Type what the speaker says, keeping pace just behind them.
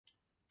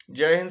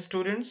Jai Hind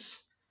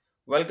students,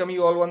 welcome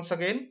you all once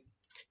again.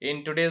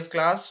 In today's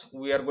class,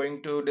 we are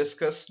going to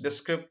discuss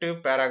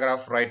descriptive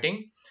paragraph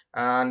writing.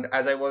 And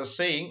as I was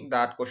saying,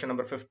 that question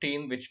number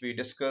 15, which we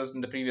discussed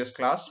in the previous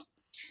class,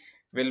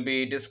 will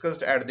be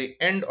discussed at the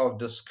end of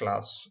this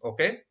class.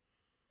 Okay.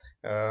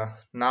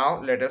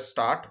 Now let us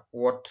start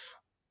what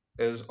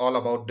is all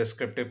about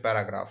descriptive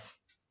paragraph.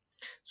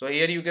 So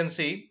here you can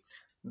see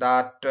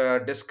that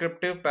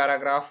descriptive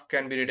paragraph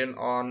can be written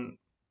on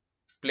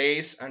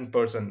place and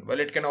person. Well,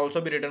 it can also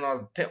be written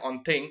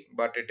on thing,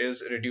 but it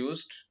is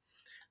reduced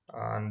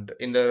and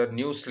in the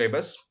new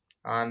syllabus,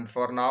 and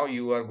for now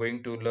you are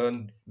going to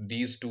learn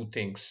these two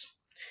things.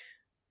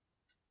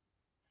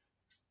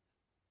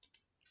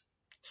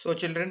 So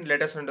children,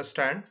 let us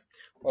understand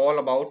all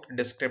about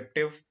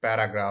descriptive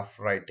paragraph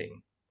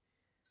writing.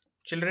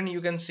 Children,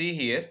 you can see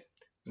here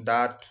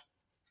that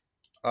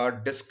a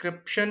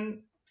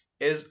description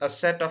is a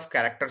set of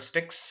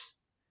characteristics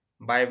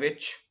by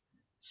which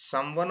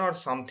someone or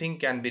something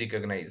can be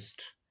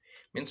recognized.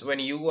 Means when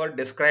you are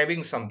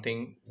describing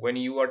something, when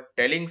you are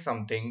telling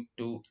something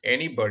to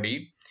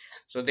anybody,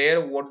 so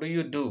there what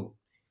do?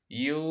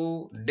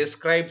 You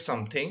describe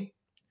something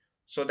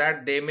so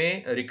that they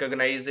may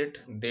recognize it,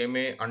 they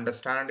may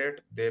understand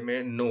it, they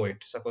may know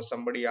it. Suppose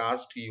somebody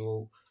asked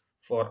you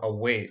for a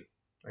way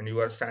and you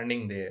are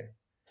standing there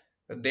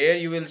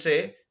you will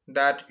say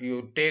that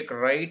you take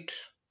right,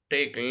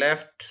 take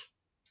left.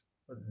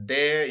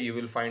 There you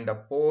will find a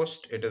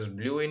post, it is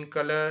blue in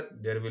color.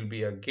 There will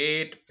be a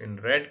gate in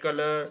red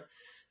color.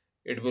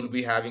 It will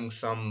be having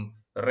some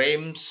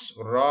rims,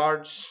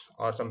 rods,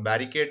 or some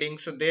barricading.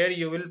 So there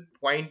you will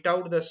point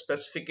out the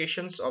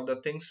specifications of the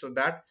things so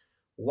that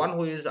one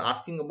who is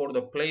asking about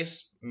the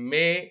place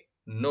may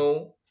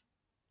know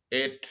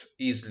it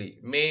easily,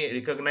 may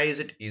recognize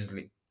it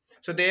easily.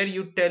 So there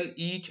you tell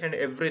each and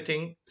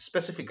everything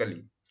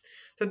specifically.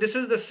 So this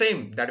is the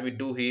same that we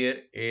do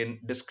here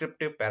in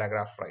descriptive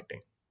paragraph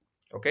writing.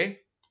 Okay.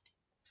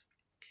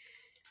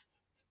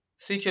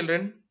 See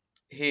children,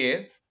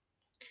 here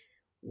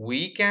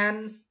we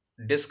can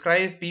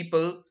describe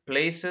people,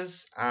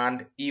 places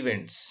and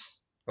events.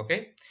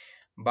 Okay.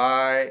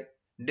 By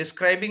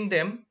describing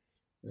them,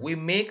 we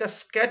make a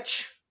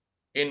sketch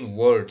in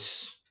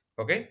words.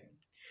 Okay.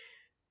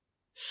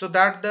 So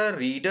that the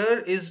reader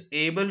is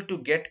able to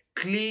get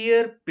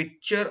clear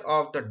picture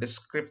of the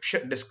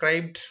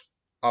described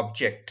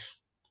object.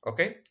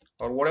 Okay.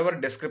 Or whatever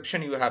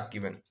description you have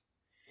given.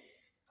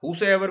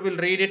 Whosoever will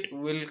read it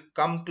will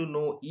come to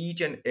know each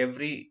and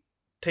every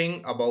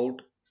thing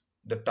about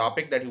the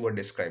topic that you are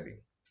describing.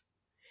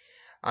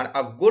 And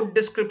a good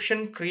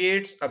description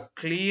creates a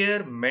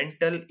clear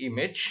mental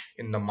image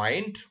in the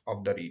mind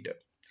of the reader.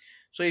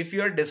 So if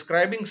you are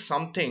describing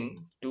something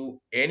to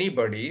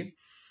anybody,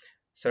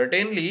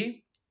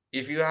 certainly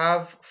if you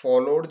have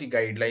followed the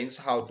guidelines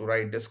how to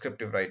write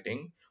descriptive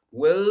writing,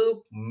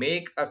 will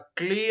make a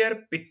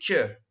clear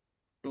picture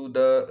to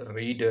the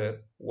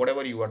reader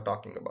whatever you are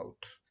talking about.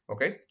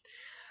 Okay.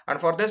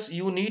 And for this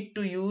you need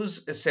to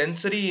use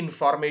sensory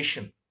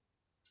information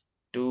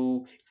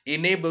to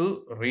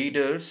enable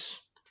readers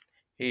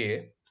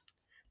here,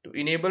 to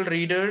enable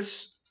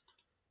readers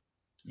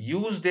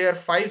use their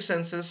five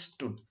senses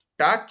to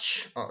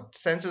touch,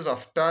 senses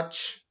of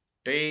touch,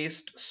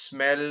 taste,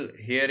 smell,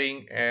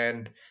 hearing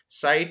and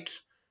sight,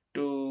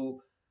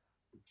 to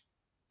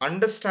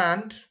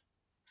understand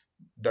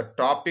the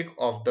topic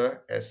of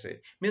the essay.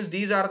 Means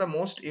these are the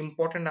most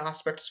important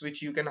aspects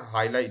which you can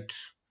highlight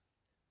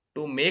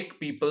to make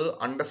people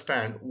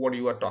understand what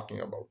you are talking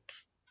about,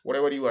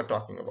 whatever you are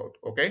talking about.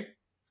 Okay.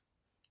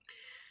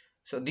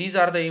 So these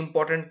are the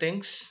important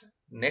things.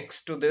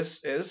 Next to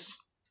this is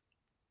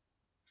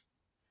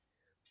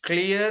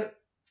clear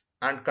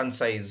and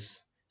concise.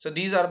 So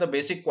these are the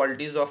basic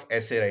qualities of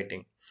essay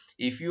writing.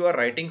 If you are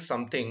writing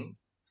something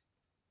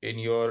in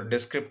your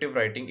descriptive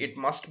writing, it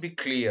must be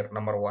clear.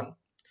 Number one,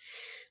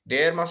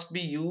 there must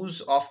be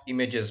use of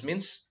images.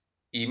 Means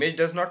image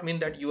does not mean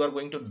that you are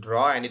going to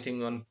draw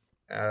anything on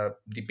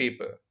the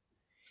paper.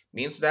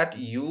 Means that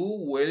you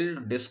will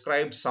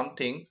describe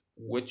something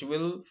which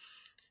will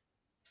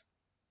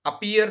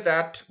appear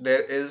that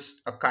there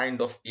is a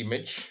kind of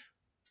image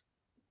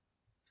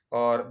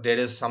or there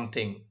is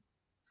something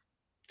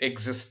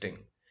existing.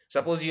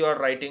 Suppose you are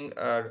writing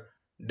a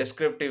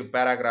descriptive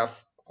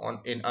paragraph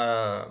on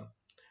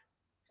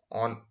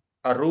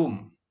a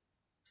room.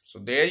 So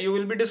there you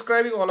will be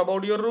describing all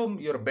about your room,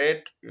 your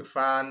bed, your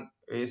fan,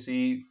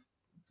 AC,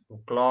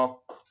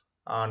 clock,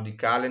 and the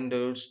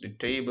calendars, the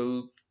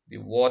table, the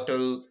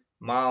bottle,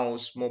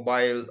 mouse,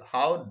 mobile.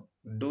 How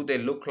do they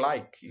look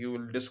like? You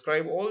will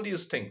describe all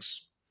these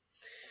things.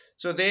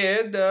 So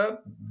there the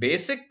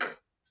basic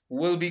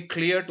will be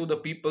clear to the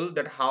people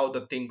that how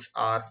the things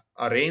are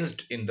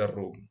arranged in the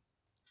room.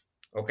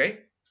 Okay.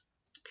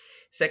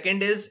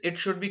 Second is it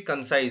should be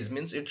concise,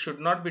 means it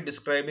should not be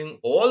describing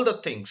all the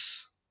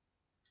things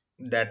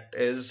that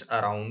is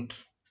around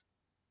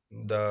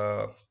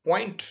the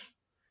point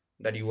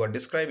that you are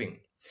describing.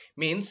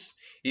 Means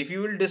if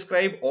you will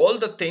describe all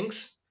the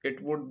things,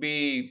 it would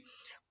be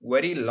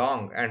very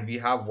long and we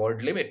have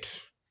word limit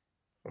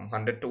from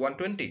 100 to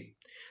 120.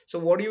 So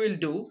what you will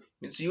do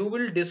means you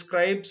will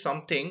describe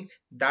something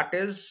that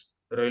is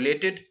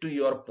related to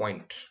your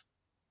point.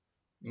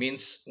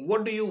 Means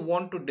what do you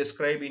want to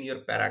describe in your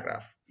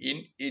paragraph?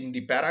 In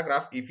the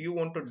paragraph, if you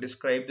want to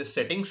describe the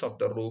settings of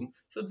the room,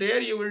 so there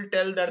you will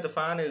tell that the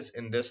fan is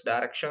in this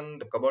direction,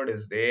 the cupboard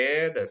is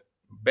there, the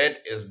bed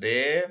is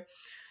there,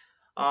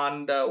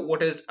 and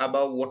what is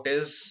above, what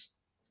is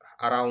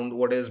around,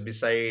 what is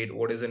beside,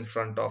 what is in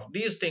front of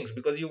these things,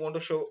 because you want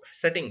to show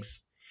settings.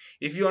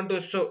 If you want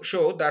to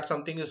show that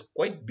something is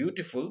quite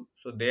beautiful,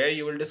 so there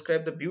you will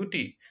describe the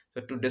beauty.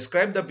 So to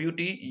describe the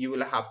beauty, you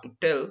will have to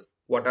tell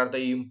what are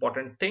the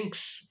important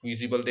things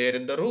visible there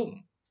in the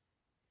room.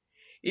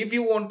 If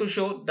you want to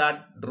show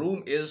that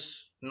room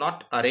is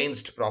not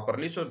arranged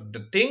properly, so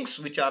the things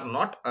which are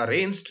not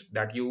arranged,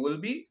 that you will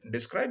be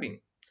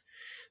describing.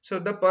 So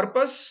the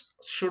purpose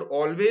should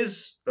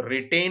always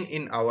retain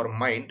in our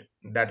mind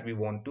that we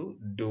want to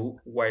do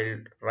while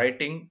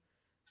writing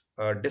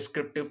a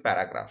descriptive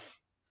paragraph.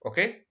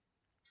 Okay.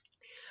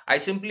 I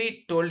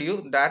simply told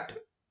you that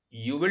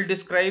you will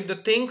describe the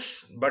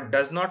things, but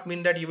does not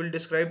mean that you will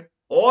describe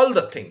all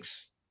the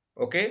things.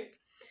 Okay.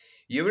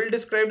 You will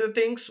describe the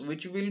things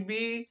which will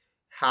be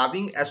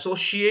having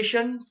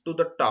association to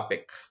the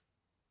topic.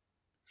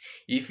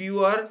 If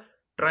you are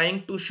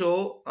trying to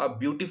show a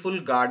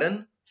beautiful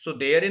garden, so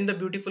there in the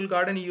beautiful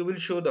garden you will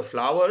show the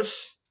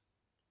flowers,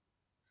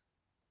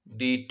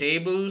 the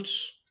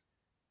tables,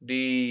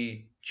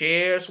 the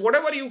chairs,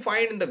 whatever you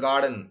find in the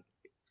garden.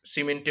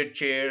 Cemented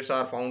chairs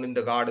are found in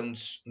the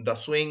gardens, the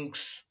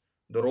swings,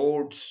 the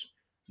roads,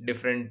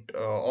 different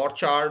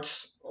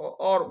orchards,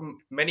 or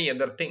many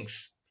other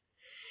things.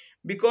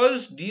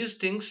 Because these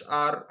things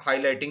are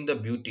highlighting the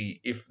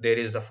beauty. If there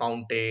is a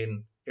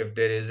fountain, if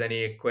there is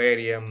any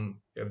aquarium,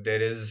 if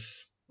there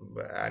is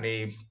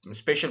any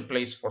special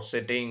place for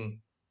sitting,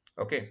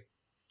 okay,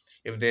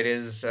 if there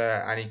is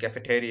any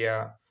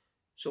cafeteria,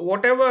 so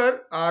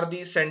whatever are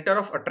the center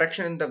of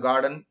attraction in the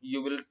garden,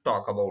 you will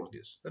talk about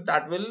this. So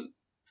that will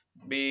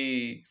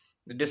be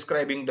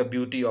describing the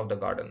beauty of the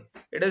garden.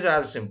 It is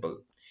as simple.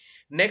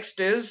 Next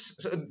is,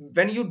 so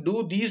when you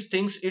do these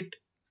things, it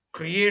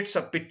creates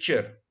a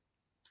picture.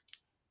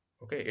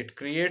 Okay, it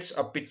creates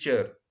a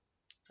picture,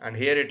 and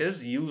here it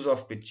is use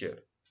of picture.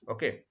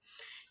 Okay,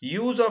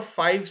 use of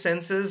five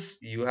senses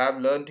you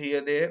have learned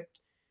here. There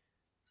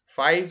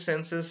five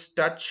senses: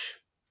 touch,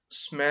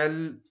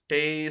 smell,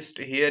 taste,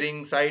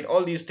 hearing, sight,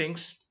 all these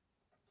things.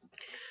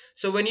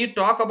 So when you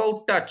talk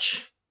about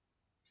touch,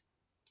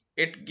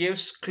 it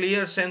gives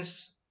clear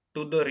sense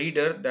to the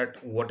reader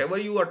that whatever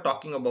you are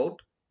talking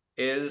about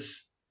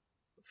is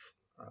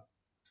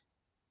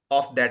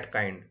of that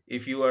kind.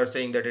 If you are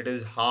saying that it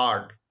is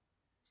hard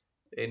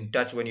in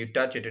touch, when you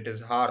touch it, it is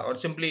hard, or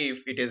simply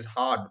if it is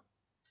hard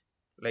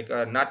like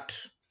a nut,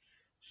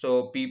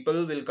 so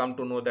people will come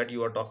to know that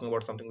you are talking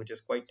about something which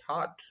is quite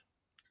hard.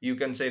 You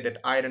can say that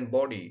iron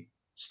body,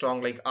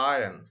 strong like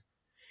iron.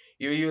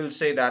 You will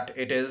say that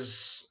it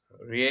is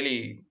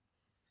really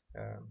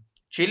uh,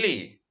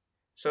 chilly.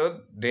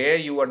 So there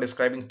you are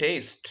describing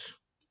taste.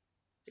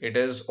 It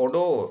is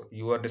odor.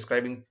 You are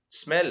describing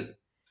smell.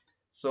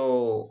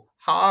 So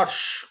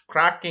harsh,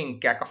 cracking,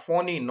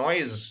 cacophony,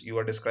 noise. You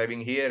are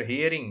describing here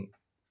hearing.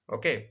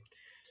 Okay.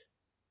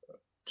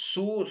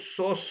 So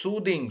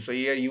soothing. So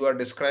here you are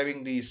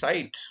describing the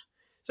sight.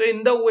 So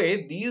in the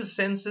way, these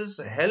senses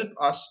help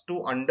us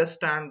to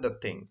understand the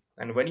thing.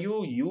 And when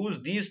you use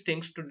these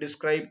things to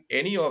describe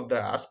any of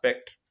the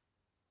aspect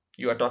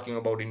you are talking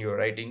about in your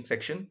writing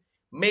section,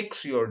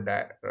 makes your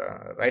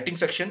writing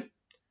section,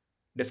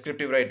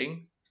 descriptive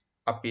writing,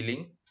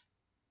 appealing,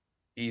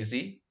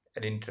 easy,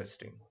 and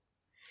interesting.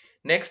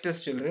 Next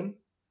is children.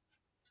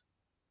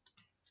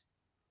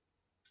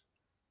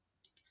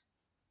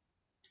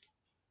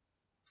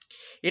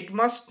 It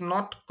must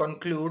not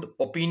conclude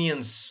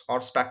opinions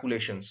or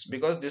speculations,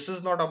 because this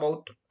is not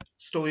about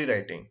story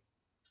writing.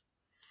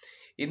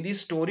 In the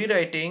story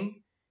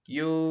writing,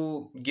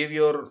 you give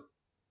your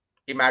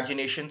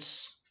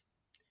imaginations,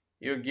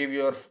 you give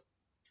your,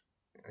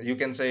 you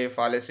can say,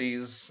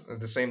 fallacies.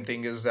 The same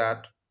thing is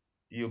that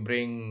you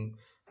bring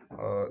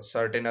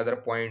certain other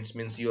points,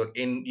 means you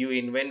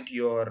invent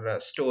your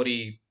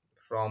story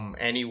from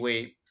any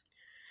way.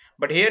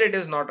 But here it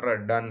is not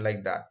done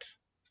like that.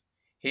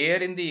 Here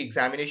in the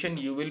examination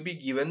you will be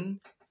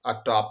given a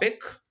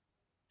topic,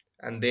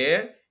 and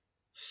there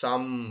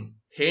some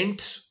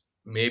hints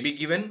may be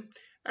given,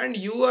 and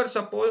you are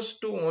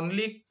supposed to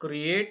only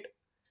create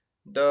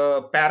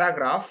the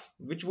paragraph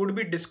which would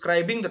be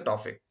describing the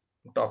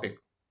topic.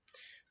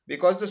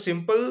 Because the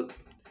simple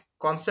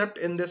concept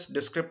in this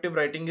descriptive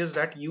writing is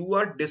that you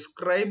are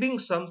describing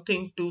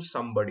something to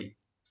somebody.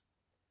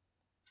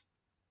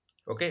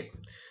 Okay,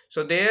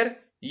 so there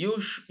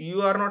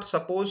you are not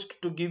supposed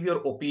to give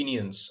your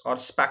opinions or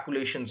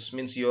speculations,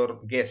 means your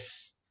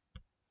guess.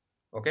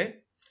 Okay,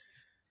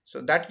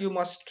 so that you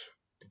must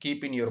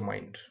keep in your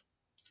mind.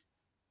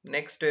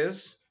 Next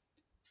is,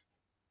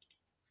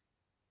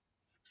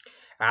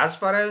 as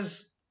far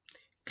as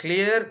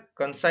clear,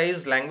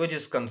 concise language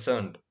is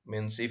concerned,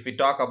 means if we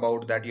talk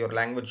about that your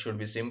language should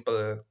be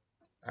simple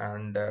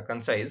and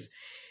concise,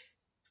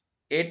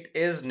 it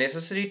is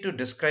necessary to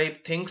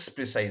describe things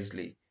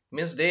precisely.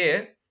 Means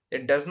there,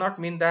 it does not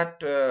mean that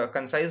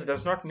concise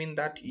does not mean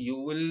that you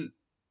will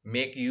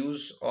make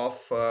use of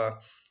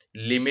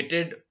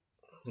limited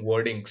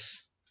wordings.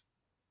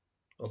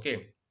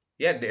 Okay,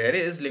 yeah, there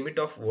is limit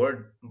of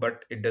word,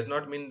 but it does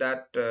not mean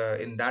that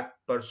in that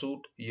pursuit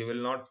you will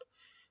not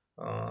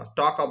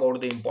talk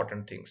about the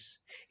important things.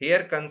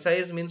 Here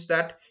concise means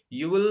that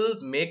you will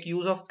make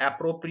use of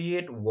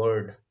appropriate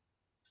word.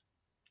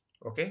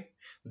 Okay,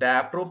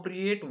 the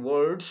appropriate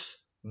words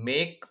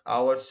make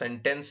our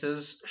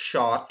sentences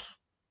short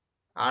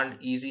and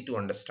easy to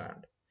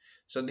understand.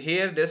 So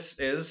here this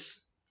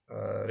is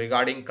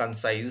regarding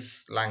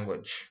concise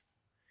language.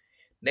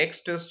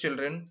 Next is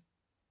children,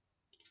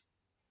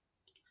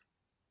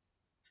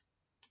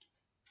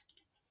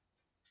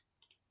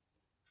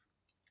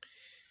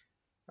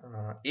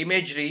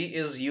 imagery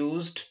is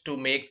used to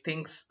make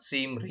things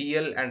seem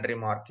real and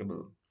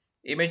remarkable.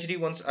 Imagery,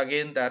 once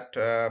again, that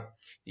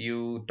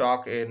you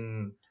talk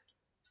in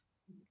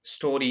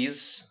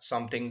stories,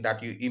 something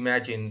that you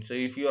imagine. So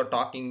if you are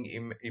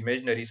talking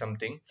imaginary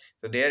something,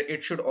 so there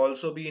it should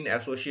also be in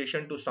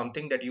association to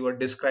something that you are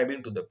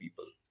describing to the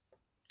people.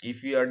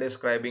 If you are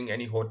describing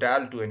any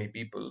hotel to any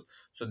people,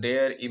 so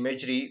their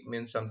imagery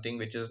means something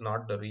which is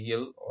not the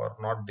real or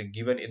not the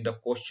given in the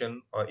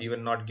question or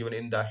even not given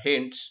in the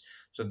hints.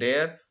 So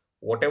there,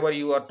 whatever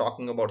you are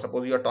talking about,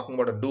 suppose you are talking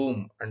about a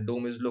doom and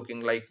doom is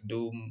looking like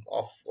doom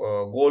of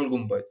Gol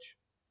Gumbaj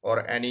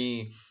or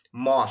any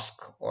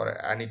mosque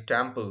or any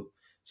temple.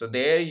 So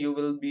there you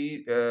will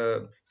be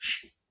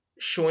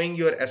showing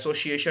your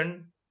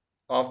association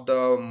of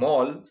the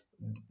mall,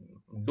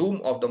 doom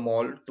of the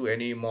mall to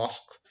any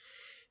mosque.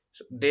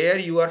 So there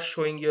you are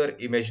showing your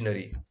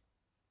imaginary.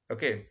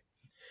 Okay,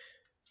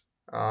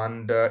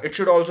 and it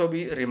should also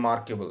be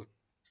remarkable,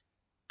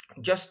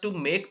 just to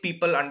make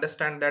people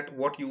understand that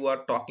what you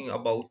are talking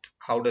about,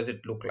 how does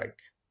it look like.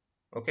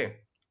 Okay,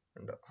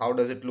 and how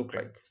does it look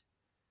like.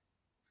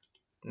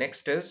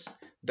 Next is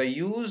the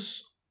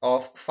use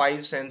of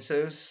five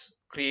senses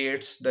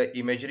creates the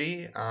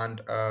imagery and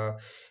a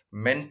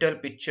mental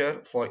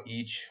picture for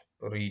each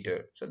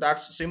reader. So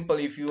that's simple.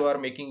 If you are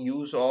making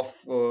use of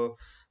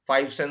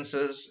five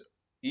senses,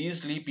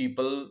 easily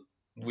people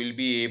will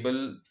be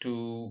able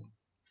to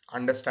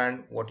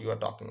understand what you are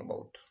talking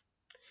about.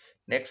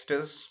 Next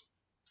is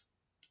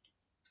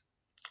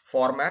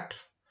format.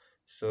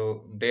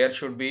 So there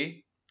should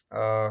be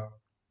a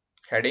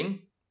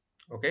heading,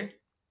 okay,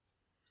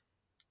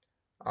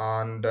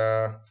 and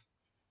the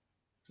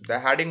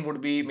heading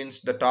would be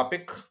means the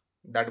topic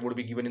that would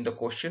be given in the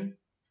question.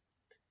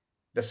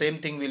 The same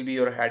thing will be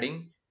your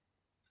heading.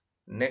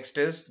 Next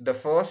is the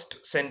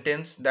first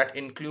sentence that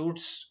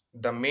includes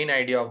the main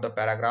idea of the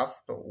paragraph.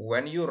 So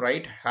when you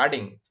write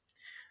heading,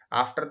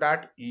 after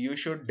that you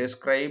should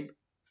describe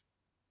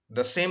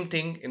the same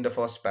thing in the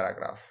first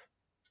paragraph.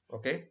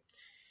 Okay,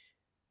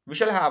 we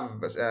shall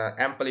have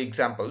ample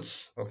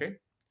examples. Okay,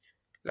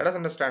 let us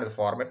understand the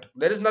format.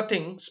 There is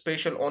nothing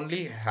special,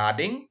 only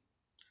heading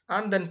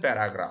and then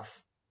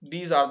paragraph.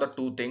 These are the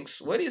two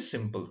things, very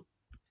simple.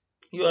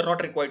 You are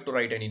not required to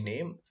write any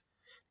name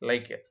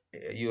like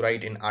you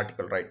write in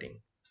article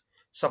writing.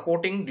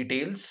 Supporting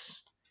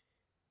details,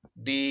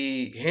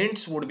 the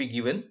hints would be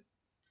given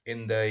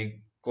in the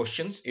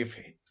questions. If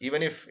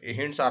even if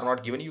hints are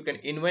not given, you can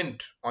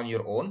invent on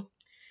your own.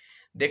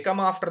 They come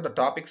after the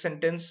topic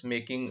sentence,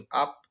 making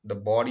up the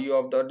body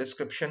of the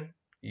description.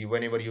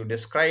 Whenever you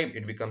describe,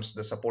 it becomes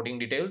the supporting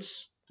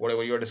details,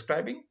 whatever you are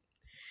describing.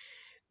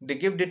 They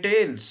give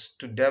details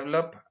to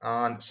develop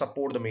and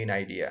support the main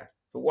idea.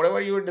 So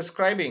whatever you are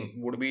describing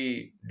would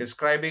be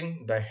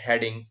describing the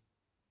heading.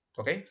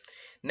 Okay,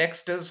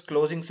 next is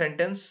closing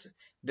sentence.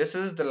 This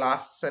is the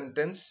last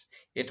sentence.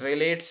 It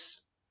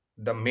relates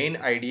the main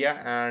idea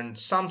and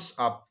sums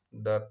up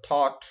the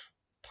thoughts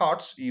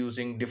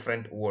using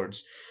different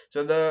words.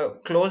 So the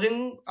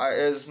closing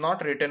is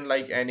not written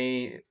like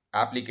any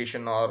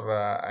application or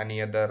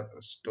any other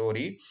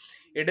story.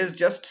 It is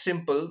just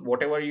simple.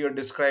 Whatever you're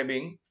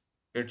describing,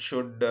 it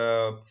should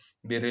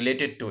be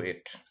related to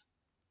it.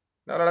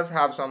 Now let us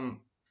have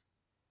some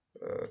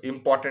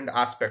important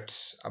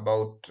aspects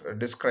about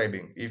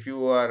describing. If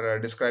you are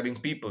describing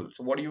people,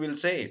 so what you will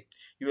say,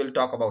 you will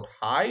talk about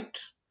height,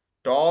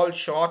 tall,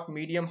 short,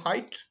 medium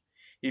height.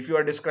 If you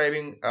are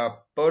describing a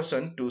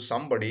person to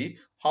somebody,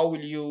 how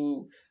will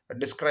you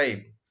describe,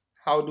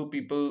 how do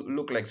people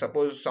look like?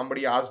 Suppose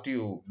somebody asked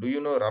you, do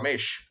you know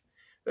Ramesh?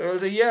 You will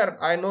say, yeah,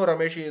 I know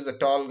Ramesh. He is a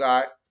tall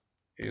guy,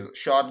 he is a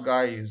short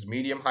guy, he is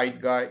medium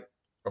height guy.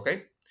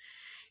 Okay,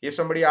 if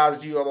somebody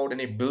asks you about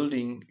any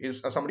building,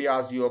 if somebody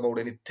asks you about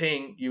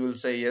anything, you will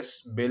say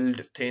yes,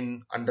 build,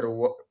 thin, under,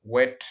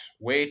 wet,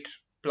 weight,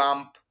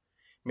 plump.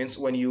 Means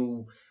when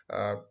you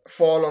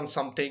fall on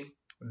something,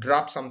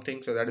 drop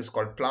something, so that is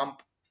called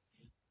plump.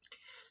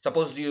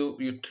 Suppose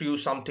you threw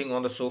something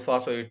on the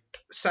sofa, so it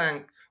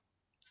sank.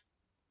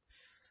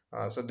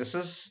 So this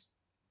is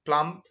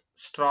plump,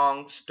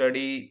 strong,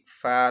 steady,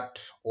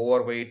 fat,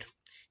 overweight.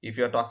 If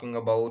you're talking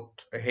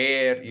about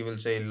hair, you will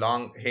say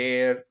long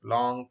hair,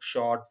 long,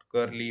 short,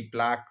 curly,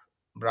 black,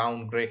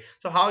 brown, gray.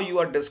 So how you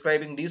are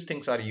describing these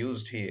things are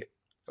used here.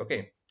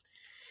 Okay.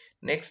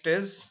 Next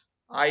is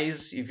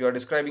eyes. If you are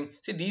describing,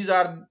 see, these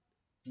are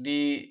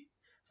the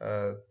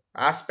uh,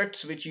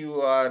 aspects which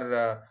you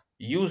are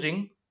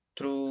using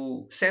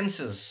through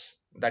senses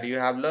that you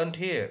have learned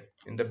here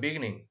in the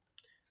beginning.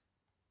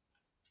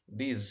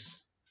 These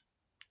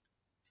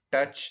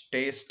touch,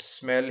 taste,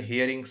 smell,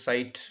 hearing,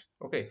 sight.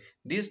 Okay,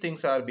 these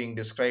things are being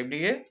described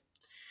here.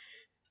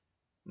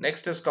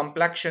 Next is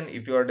complexion.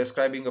 If you are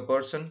describing a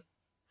person,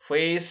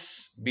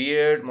 face,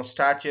 beard,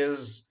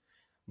 mustaches,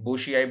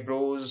 bushy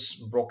eyebrows,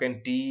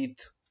 broken teeth,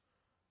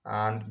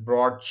 and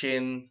broad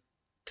chin,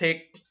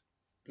 thick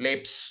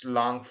lips,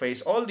 long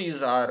face. All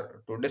these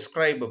are to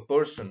describe a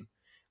person.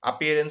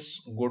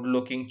 Appearance: good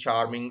looking,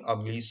 charming,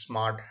 ugly,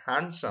 smart,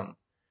 handsome,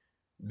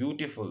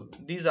 beautiful.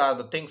 These are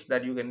the things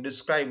that you can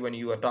describe when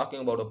you are talking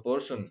about a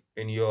person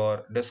in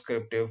your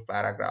descriptive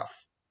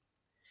paragraph.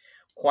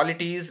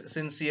 Qualities: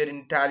 sincere,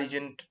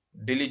 intelligent,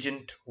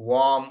 diligent,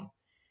 warm.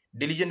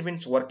 Diligent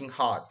means working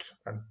hard,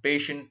 and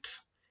patient,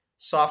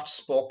 soft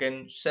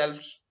spoken,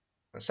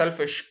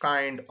 selfish,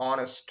 kind,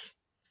 honest,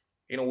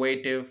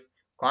 innovative,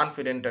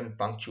 confident, and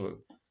punctual.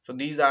 So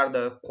these are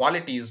the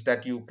qualities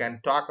that you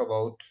can talk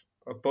about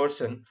a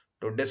person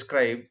to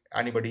describe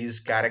anybody's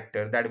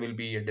character. That will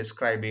be a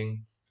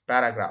describing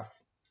paragraph.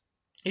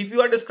 If you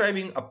are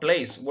describing a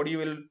place, what you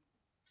will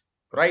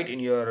write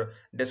in your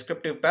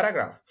descriptive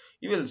paragraph?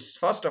 You will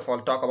first of all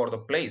talk about the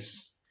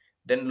place,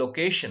 then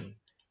location,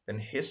 then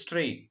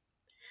history,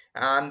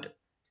 and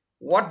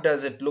what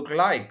does it look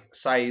like,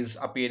 size,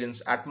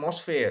 appearance,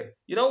 atmosphere.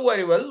 You know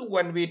very well,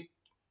 when we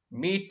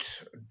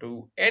meet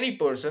to any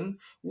person,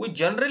 we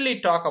generally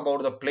talk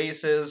about the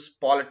places,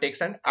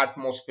 politics, and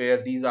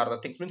atmosphere. These are the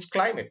things. Means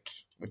climate,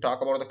 we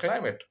talk about the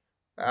climate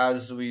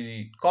as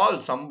we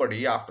call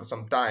somebody after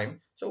some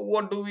time. So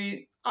what do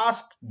we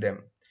ask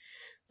them?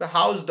 So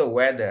how's the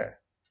weather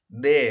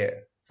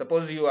there?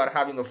 Suppose you are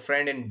having a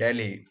friend in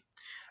Delhi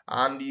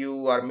and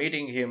you are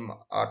meeting him,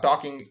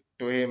 talking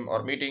to him,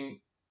 or meeting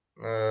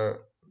uh,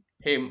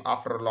 him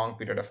after a long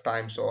period of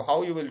time. So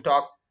how you will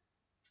talk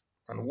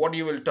and what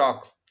you will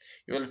talk?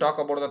 You will talk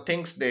about the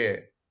things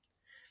there,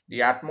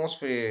 the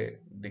atmosphere,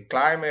 the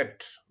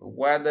climate,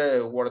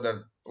 weather, what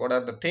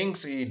are the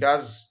things he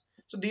does.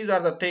 So these are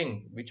the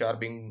things which are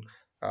being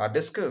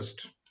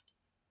discussed.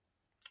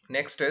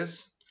 Next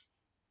is,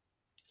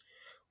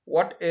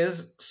 what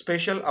is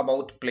special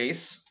about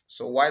place?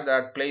 So why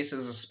that place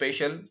is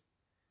special,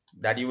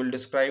 that you will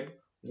describe.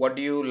 What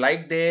do you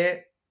like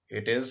there?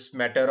 It is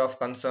matter of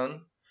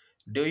concern.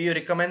 Do you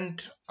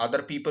recommend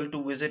other people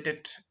to visit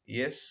it?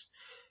 Yes.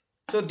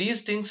 So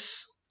these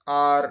things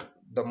are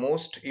the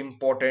most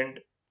important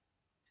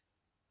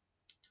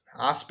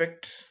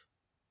aspect,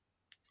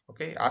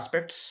 okay,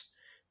 aspects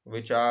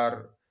which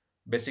are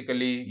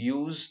basically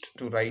used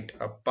to write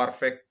a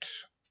perfect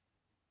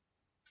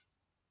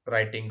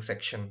writing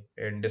section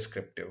in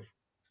descriptive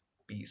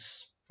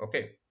piece.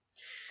 Okay.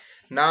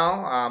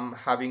 Now I'm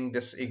having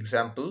this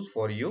example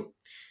for you.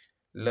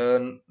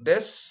 Learn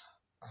this,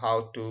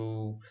 how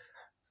to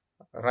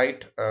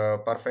write a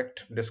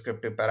perfect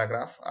descriptive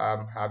paragraph.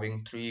 I'm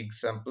having three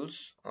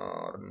examples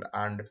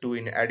and two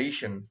in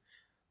addition,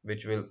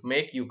 which will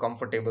make you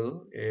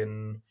comfortable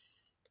in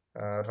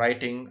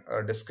writing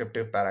a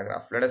descriptive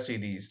paragraph. Let us see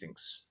these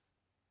things.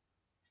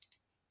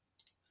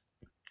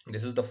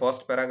 This is the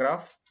first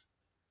paragraph.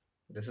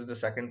 This is the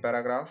second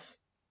paragraph.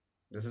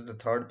 This is the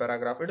third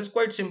paragraph. It is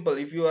quite simple.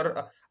 If you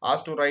are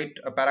asked to write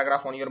a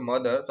paragraph on your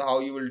mother, so how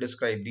you will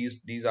describe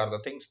these are the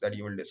things that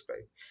you will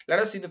describe. Let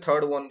us see the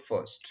third one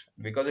first,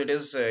 because it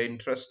is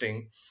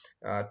interesting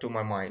to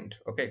my mind.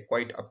 Okay,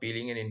 quite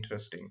appealing and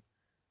interesting.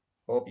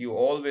 Hope you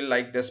all will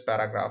like this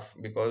paragraph,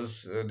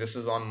 because this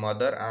is on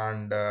mother,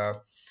 and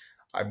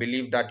I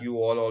believe that you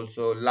all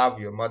also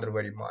love your mother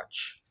very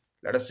much.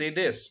 Let us see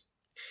this.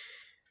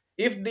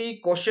 If the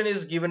question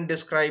is given,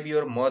 describe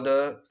your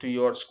mother to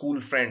your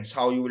school friends,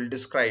 how you will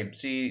describe?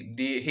 See,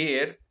 the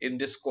here in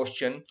this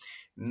question,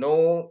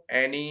 no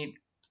any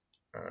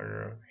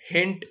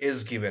hint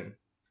is given.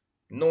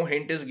 No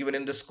hint is given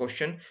in this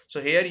question.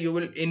 So here you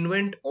will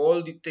invent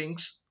all the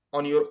things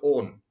on your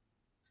own.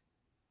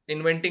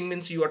 Inventing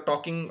means you are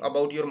talking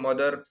about your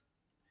mother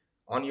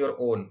on your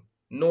own.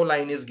 No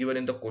line is given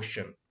in the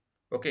question.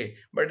 Okay,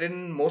 but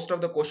in most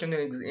of the question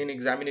in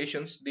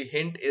examinations, the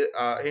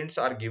hints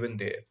are given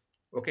there.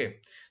 Okay,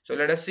 so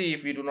let us see,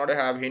 if we do not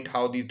have hint,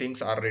 how the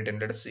things are written.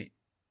 Let us see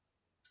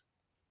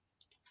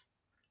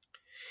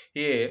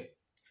here.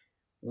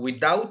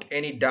 Without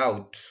any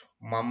doubt,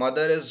 my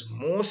mother is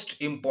most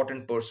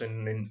important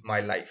person in my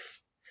life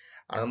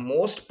and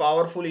most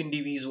powerful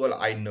individual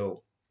I know.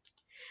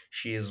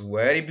 She is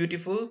very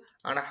beautiful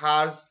and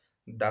has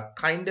the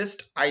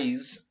kindest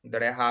eyes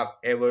that I have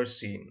ever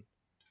seen.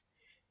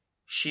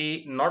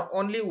 She not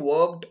only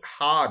worked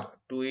hard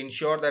to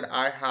ensure that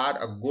I had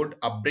a good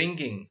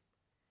upbringing,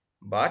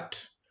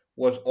 but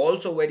was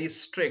also very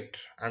strict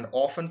and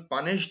often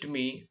punished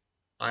me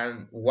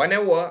and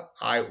whenever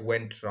I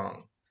went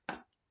wrong.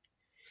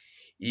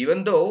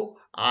 Even though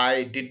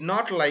I did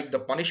not like the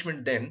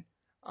punishment then,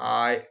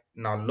 I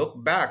now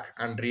look back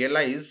and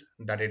realize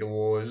that it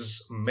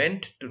was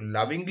meant to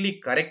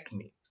lovingly correct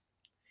me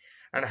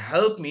and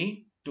help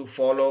me to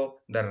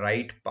follow the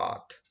right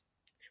path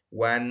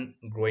when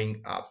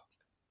growing up.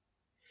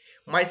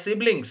 My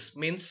siblings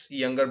means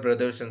younger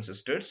brothers and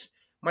sisters.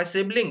 My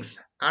siblings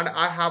and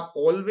I have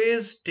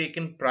always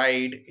taken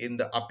pride in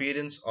the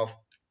appearance of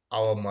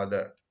our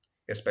mother,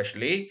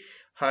 especially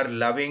her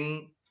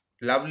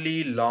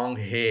lovely long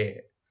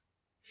hair.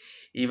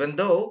 Even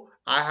though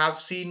I have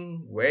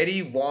seen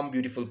very warm,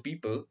 beautiful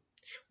people,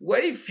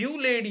 very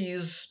few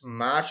ladies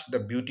match the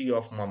beauty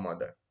of my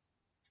mother.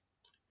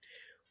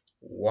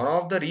 One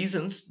of the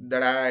reasons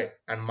that I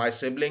and my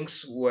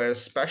siblings were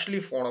especially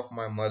fond of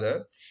my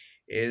mother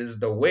is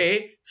the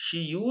way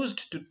she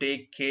used to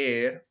take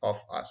care of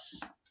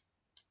us,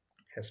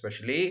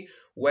 especially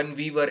when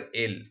we were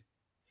ill.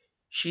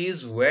 She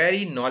is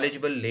very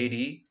knowledgeable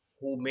lady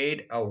who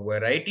made a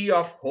variety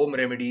of home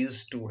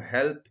remedies to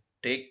help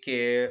take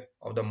care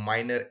of the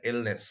minor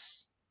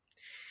illness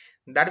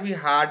that we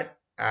had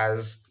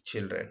as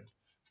children.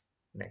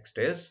 Next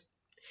is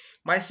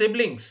my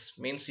siblings,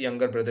 means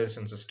younger brothers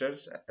and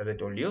sisters, as I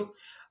told you,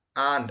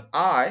 and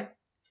I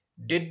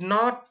did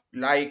not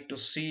like to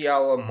see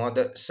our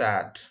mother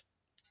sad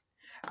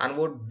and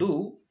would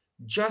do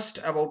just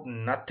about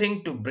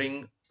nothing to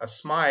bring a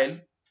smile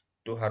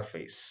to her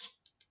face.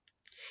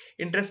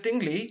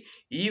 Interestingly,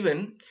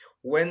 even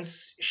when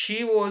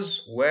she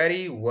was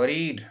very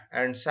worried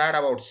and sad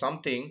about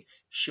something,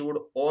 she would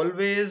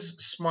always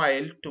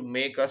smile to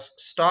make us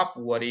stop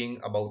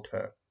worrying about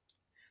her.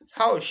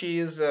 How she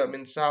is,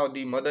 means how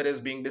the mother is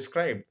being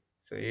described.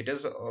 So it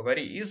is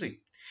very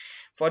easy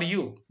for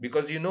you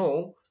because you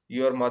know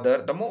your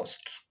mother the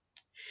most.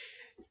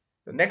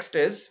 The next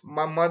is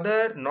my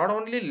mother not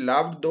only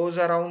loved those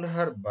around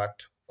her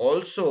but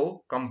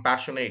also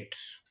compassionate.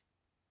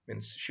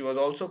 Means she was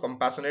also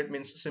compassionate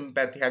means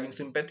sympathy, having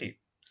sympathy.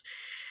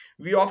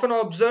 We often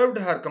observed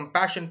her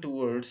compassion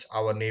towards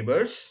our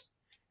neighbors,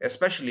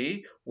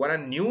 especially when a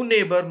new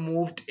neighbor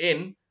moved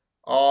in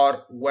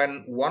or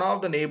when one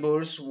of the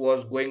neighbors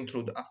was going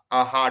through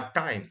a hard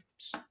time.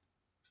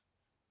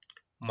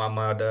 My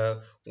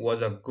mother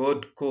was a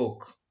good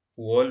cook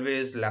who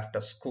always left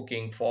us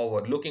looking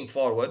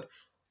forward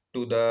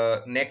to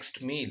the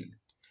next meal.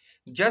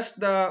 Just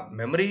the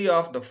memory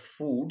of the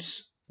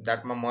foods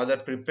that my mother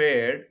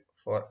prepared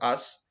for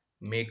us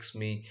makes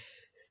me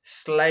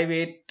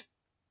salivate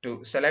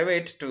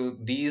salivate to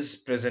these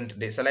present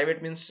day.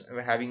 Salivate means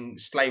having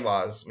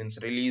slivas, means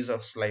release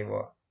of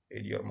saliva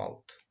in your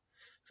mouth.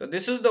 So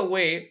this is the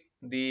way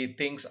the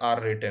things are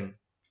written.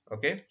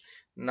 Okay.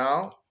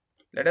 Now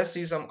let us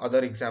see some other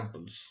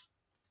examples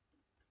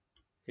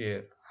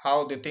here.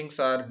 How the things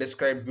are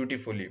described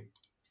beautifully.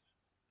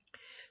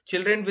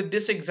 Children, with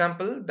this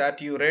example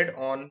that you read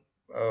on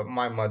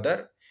my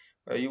mother,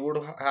 you would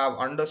have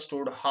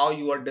understood how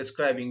you are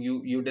describing.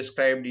 You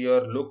described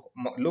your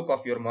look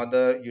of your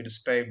mother. You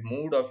described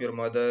mood of your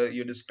mother.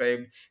 You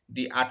described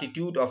the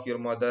attitude of your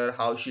mother,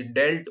 how she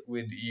dealt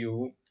with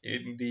you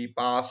in the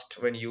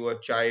past when you were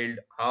a child,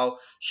 how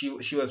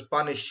she was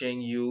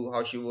punishing you,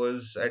 how she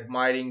was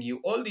admiring you.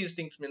 All these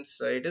things means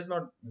it is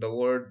not the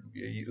word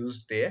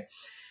used there,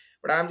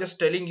 but I'm just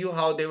telling you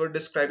how they were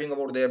describing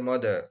about their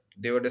mother.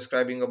 They were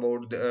describing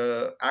about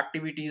the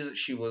activities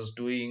she was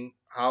doing,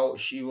 how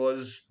she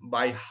was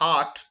by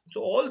heart.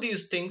 So all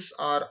these things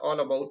are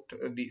all about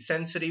the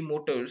sensory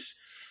motors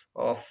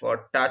of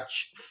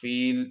touch,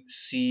 feel,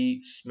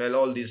 see, smell,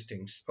 all these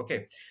things.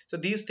 Okay, so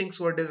these things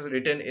were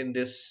written in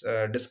this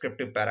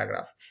descriptive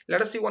paragraph.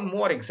 Let us see one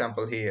more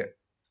example here.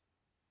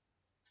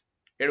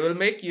 It will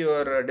make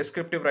your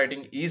descriptive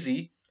writing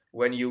easy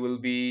when you will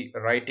be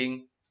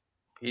writing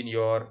in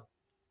your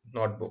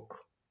notebook.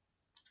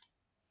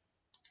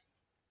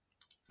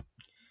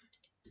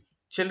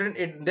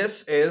 Children,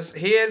 this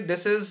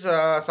is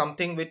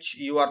something which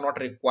you are not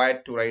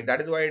required to write.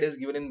 That is why it is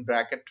given in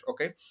bracket.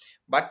 Okay,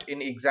 but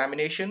in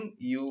examination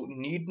you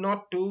need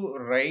not to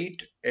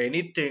write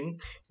anything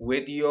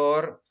with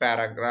your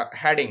paragraph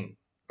heading.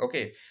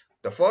 Okay,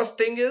 the first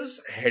thing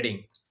is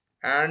heading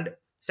and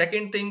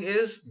second thing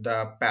is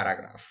the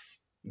paragraph.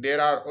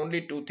 There are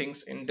only two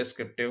things in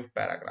descriptive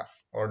paragraph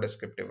or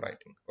descriptive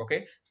writing.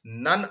 Okay,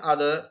 none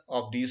other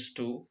of these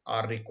two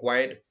are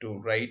required to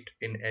write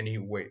in any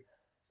way.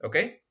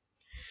 Okay,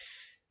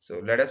 so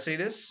let us see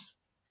this.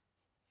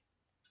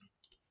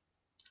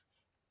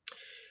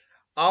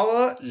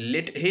 Our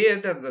lit here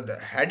the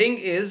heading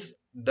is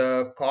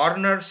the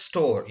corner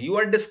store. You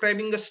are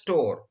describing a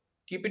store.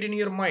 Keep it in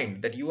your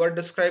mind that you are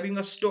describing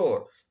a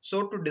store.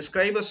 So to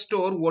describe a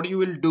store, what you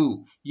will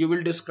do, you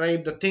will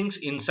describe the things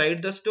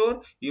inside the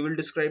store, you will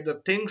describe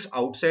the things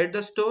outside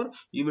the store,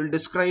 you will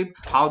describe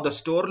how the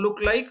store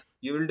look like,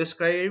 you will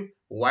describe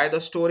why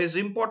the store is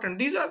important.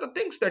 These are the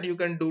things that you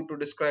can do to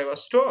describe a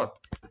store.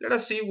 Let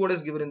us see what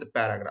is given in the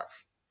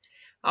paragraph.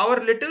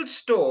 Our little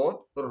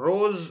store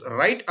rose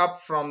right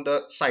up from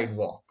the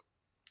sidewalk.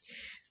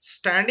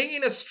 Standing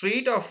in a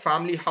street of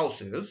family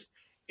houses,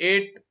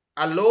 it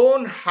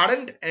alone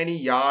hadn't any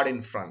yard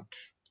in front.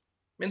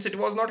 Means it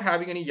was not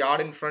having any yard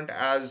in front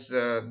as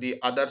the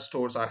other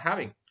stores are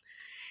having.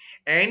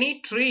 Any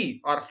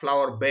tree or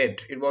flower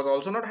bed. It was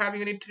also not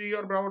having any tree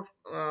or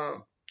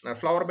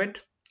flower bed.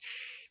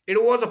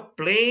 It was a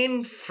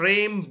plain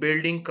frame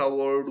building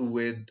covered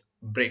with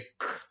brick.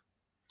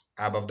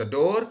 Above the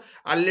door,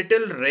 a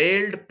little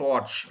railed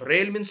porch.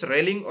 Rail means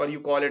railing, or you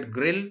call it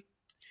grill.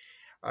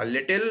 A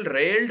little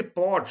railed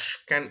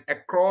porch ran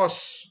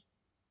across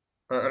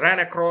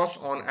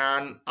on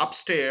an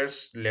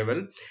upstairs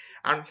level,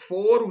 and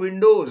four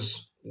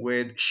windows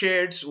with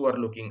shades were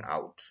looking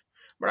out.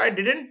 But I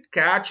didn't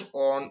catch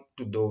on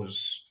to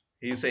those,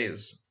 he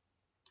says.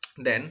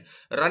 Then,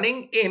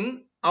 running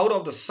in out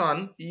of the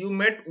sun, you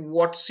met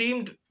what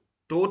seemed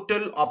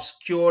total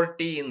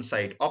obscurity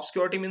inside.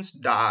 Obscurity means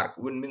dark.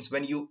 Means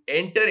when you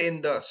enter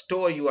in the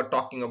store you are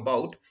talking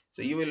about,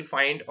 so you will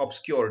find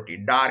obscurity,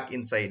 dark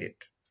inside it.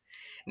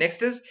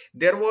 Next is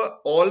there were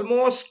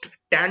almost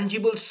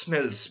tangible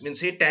smells.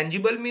 Means here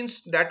tangible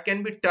means that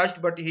can be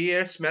touched, but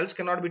here smells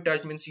cannot be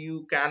touched. Means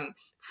you can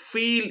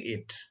feel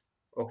it.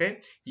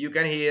 Okay, you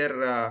can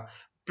hear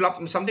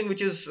something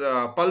which is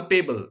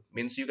palpable.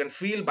 Means you can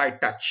feel by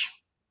touch.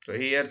 So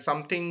here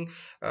something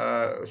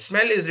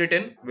smell is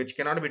written which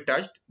cannot be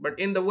touched, but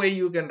in the way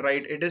you can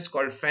write, it is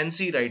called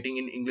fancy writing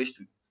in English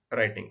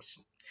writings.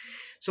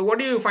 So what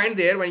do you find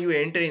there when you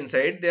enter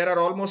inside? There are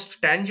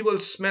almost tangible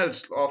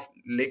smells of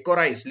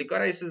licorice.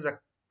 Licorice is a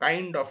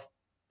kind of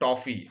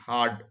toffee,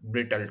 hard,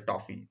 brittle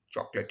toffee,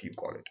 chocolate you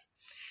call it.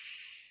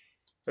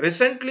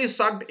 Recently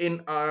sucked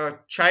in a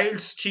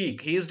child's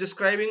cheek. He is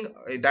describing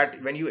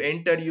that when you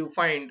enter, you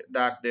find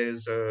that there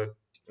is a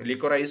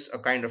licorice, a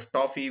kind of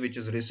toffee which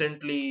is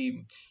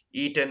recently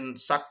eaten,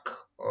 suck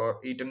or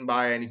eaten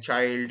by any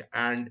child,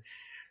 and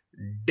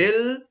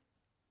dill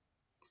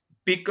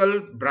pickle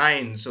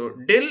brine. So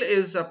dill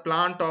is a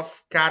plant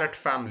of carrot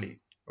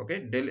family. Okay,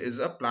 dill is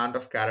a plant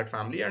of carrot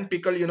family, and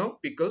pickle, you know,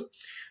 pickle,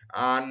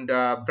 and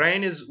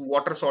brine is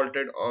water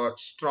salted or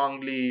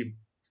strongly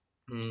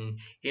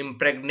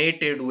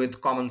impregnated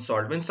with common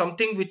salt. When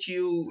something which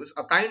you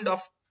a kind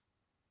of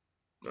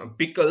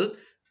pickle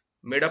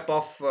made up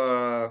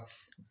of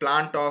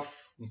plant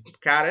of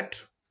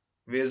carrot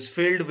is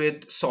filled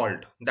with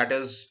salt, that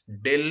is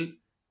dill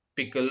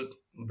pickle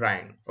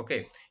brine.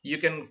 Okay, you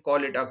can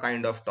call it a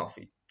kind of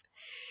toffee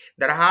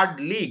that had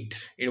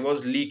leaked. It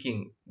was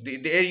leaking.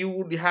 There you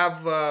would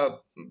have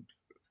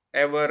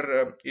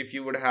ever if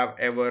you would have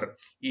ever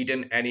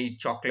eaten any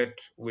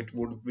chocolate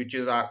which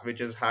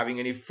is having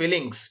any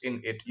fillings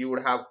in it, you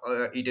would have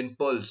eaten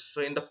pearls.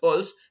 So in the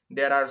pearls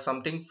there are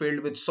something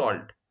filled with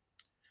salt.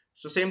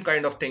 So same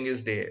kind of thing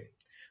is there.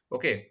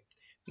 Okay,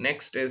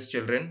 next is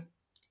children.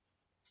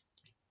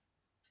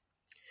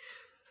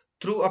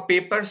 Threw a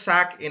paper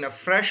sack in a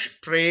fresh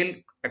trail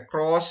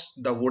across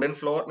the wooden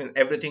floor. Means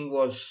everything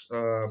was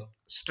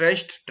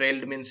stretched.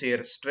 Trailed means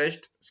here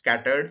stretched,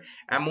 scattered.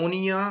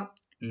 Ammonia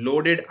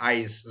loaded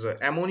ice. So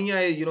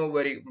ammonia, you know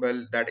very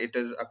well that it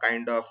is a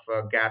kind of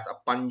gas, a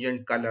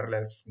pungent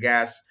colorless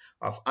gas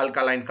of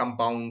alkaline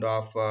compound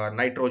of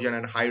nitrogen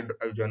and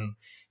hydrogen.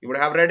 You would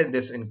have read in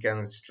this in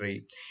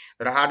chemistry,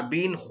 that had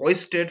been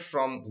hoisted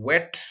from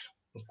wet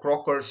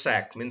crocker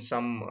sack. Means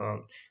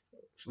some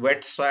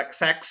wait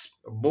सैक्स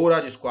बोरा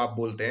जिसको आप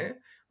बोलते हैं.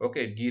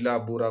 Okay, गीला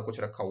बोरा कुछ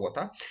रखा हुआ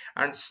था,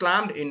 and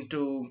slammed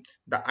into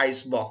the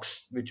ice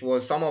box, which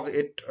was some of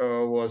it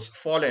was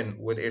fallen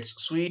with its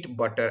sweet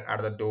butter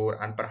at the door,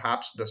 and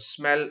perhaps the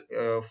smell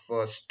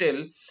of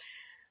still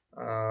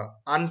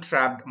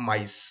untrapped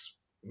mice.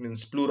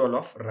 Means plural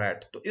of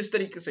rat. तो इस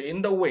तरीके से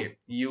in the way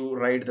you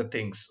write the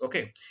things.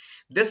 Okay,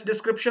 this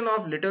description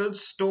of little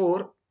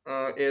store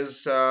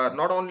is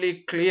not only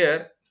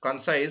clear,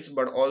 concise,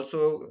 but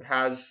also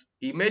has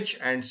image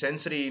and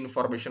sensory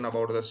information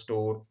about the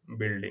store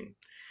building.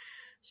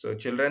 So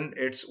children,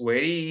 it's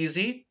very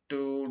easy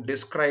to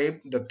describe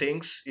the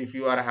things if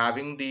you are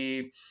having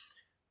the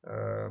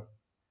uh,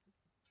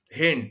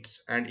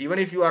 hints, and even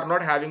if you are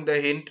not having the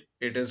hint,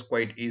 it is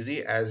quite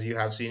easy, as you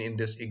have seen in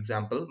this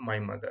example, my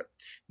mother.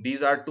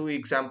 These are two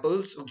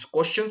examples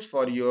questions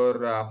for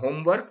your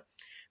homework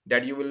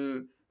that you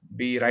will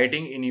be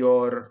writing in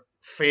your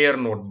fair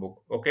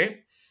notebook. Okay,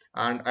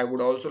 and I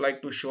would also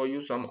like to show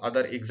you some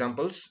other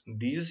examples.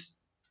 These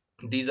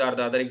are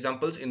the other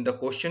examples in the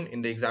question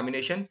in the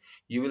examination.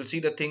 You will see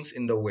the things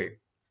in the way.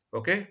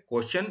 Okay,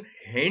 question,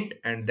 hint,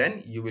 and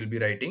then you will be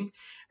writing.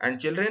 And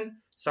children,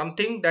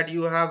 something that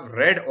you have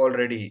read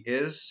already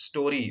is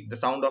story, the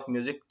sound of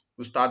music,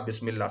 Ustad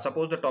Bismillah.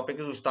 Suppose the topic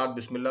is Ustad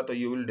Bismillah, so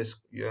you will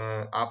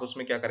आप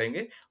उसमें क्या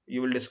करेंगे?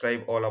 You will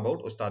describe all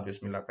about Ustad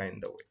Bismillah का in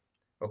the way.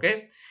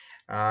 Okay,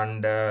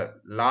 and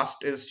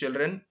last is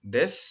children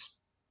this,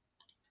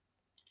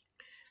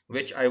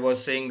 which I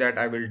was saying that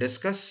I will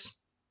discuss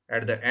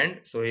at the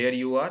end. So here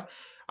you are.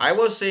 I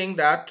was saying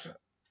that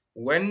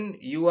when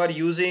you are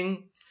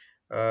using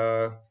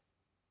uh,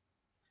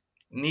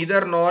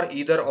 neither nor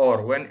either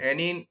or. When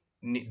any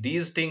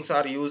these things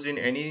are used in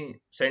any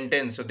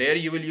sentence, so there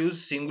you will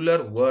use singular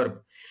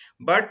verb.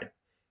 But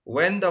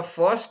when the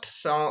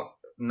first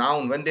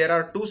noun, when there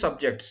are two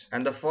subjects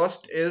and the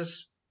first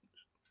is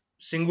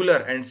singular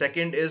and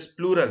second is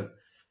plural,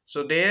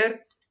 so there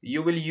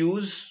you will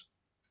use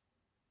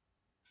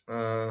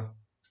uh,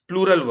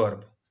 plural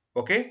verb.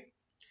 Okay,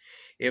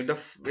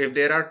 if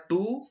there are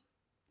two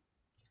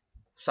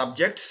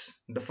subjects,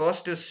 the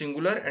first is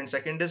singular and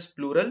second is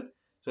plural,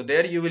 so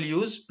there you will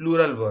use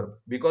plural verb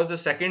because the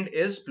second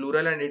is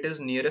plural and it is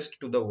nearest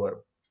to the verb.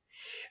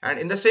 And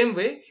in the same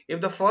way,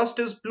 if the first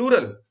is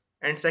plural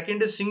and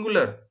second is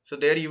singular, so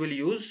there you will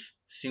use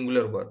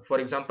singular verb. For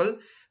example,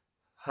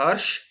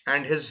 Harsh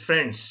and his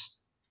friends,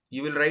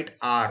 you will write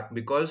are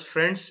because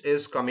friends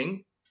is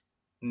coming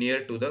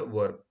near to the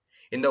verb.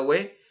 In the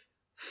way,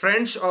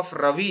 friends of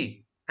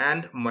Ravi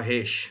and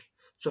Mahesh.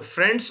 So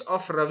friends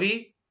of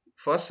Ravi,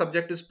 first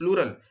subject is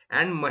plural,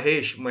 and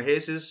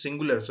Mahesh is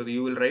singular. So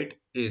you will write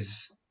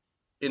is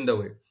in the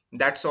way.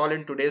 That's all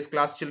in today's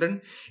class,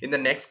 children. In the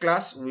next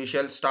class, we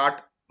shall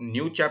start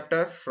new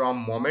chapter from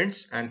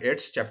moments, and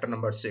it's chapter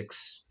number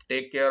 6.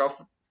 Take care of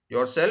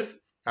yourself.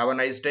 Have a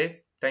nice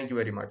day. Thank you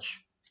very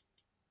much.